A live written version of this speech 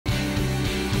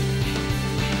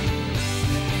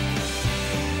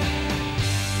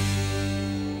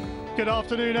Good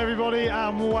afternoon, everybody,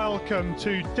 and welcome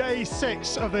to day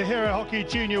 6 of the Hero Hockey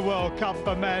Junior World Cup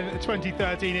for Men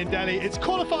 2013 in Delhi. It's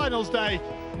quarterfinals day.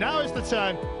 Now it's the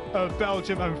turn of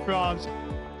Belgium and France.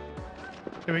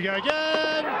 Here we go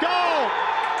again. Goal!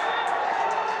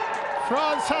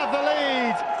 France have the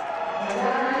lead.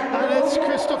 And it's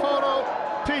Cristoforo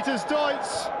Peters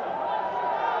Deutz.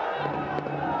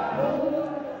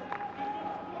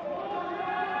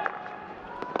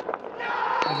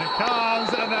 And it comes,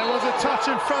 and there was a touch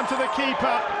in front of the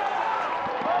keeper.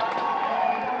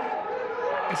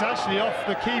 It's actually off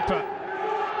the keeper.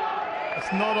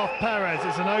 It's not off Perez,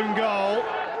 it's an own goal.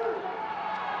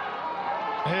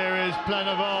 Here is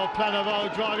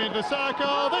Pleneval driving into the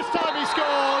circle. This time he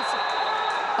scores!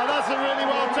 And that's a really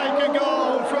well taken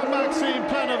goal from Maxime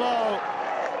Pleneval.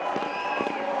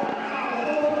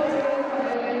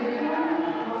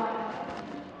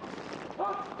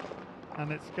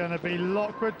 And it's going to be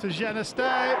Lockwood to Geneste.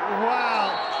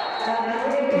 Wow,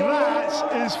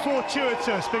 that is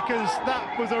fortuitous because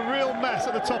that was a real mess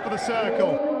at the top of the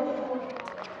circle.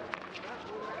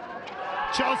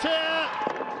 Chance here,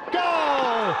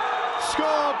 goal!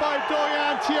 Scored by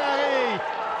Dorian Thierry.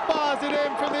 Fires it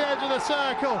in from the edge of the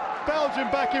circle. Belgium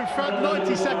back in front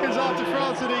 90 seconds after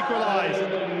France had equalised.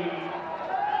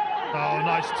 Oh,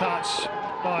 nice touch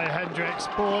by Hendricks.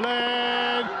 Ball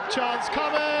in, chance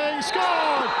coming,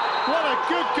 scored! What a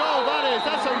good goal that is.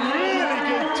 That's a really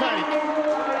good take.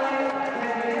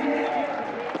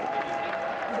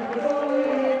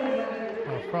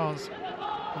 Well, France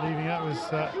believing that was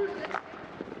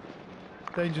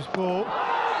dangerous ball.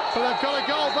 But they've got a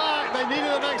goal back. They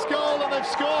needed the next goal and they've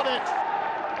scored it.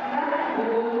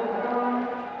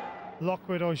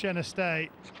 Lockwood or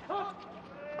Geneste.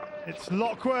 It's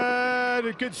Lockwood,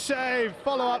 a good save,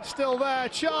 follow-up still there,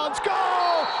 chance,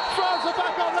 goal! France are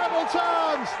back on level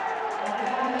terms!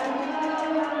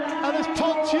 And it's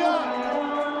Pontier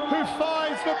who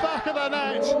finds the back of the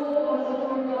net.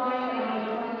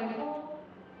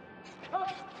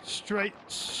 Straight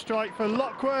strike for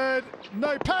Lockwood,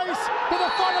 no pace, but the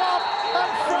follow-up,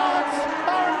 and France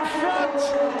are in front!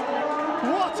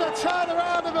 What a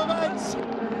turnaround of events!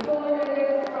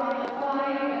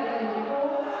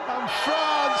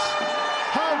 France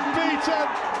have beaten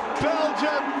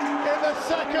Belgium in the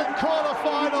second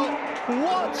quarter-final.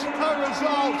 What a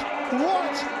result!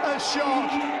 What a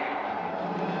shock!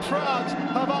 France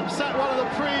have upset one of the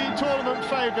pre-tournament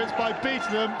favourites by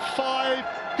beating them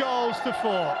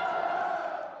 5-4.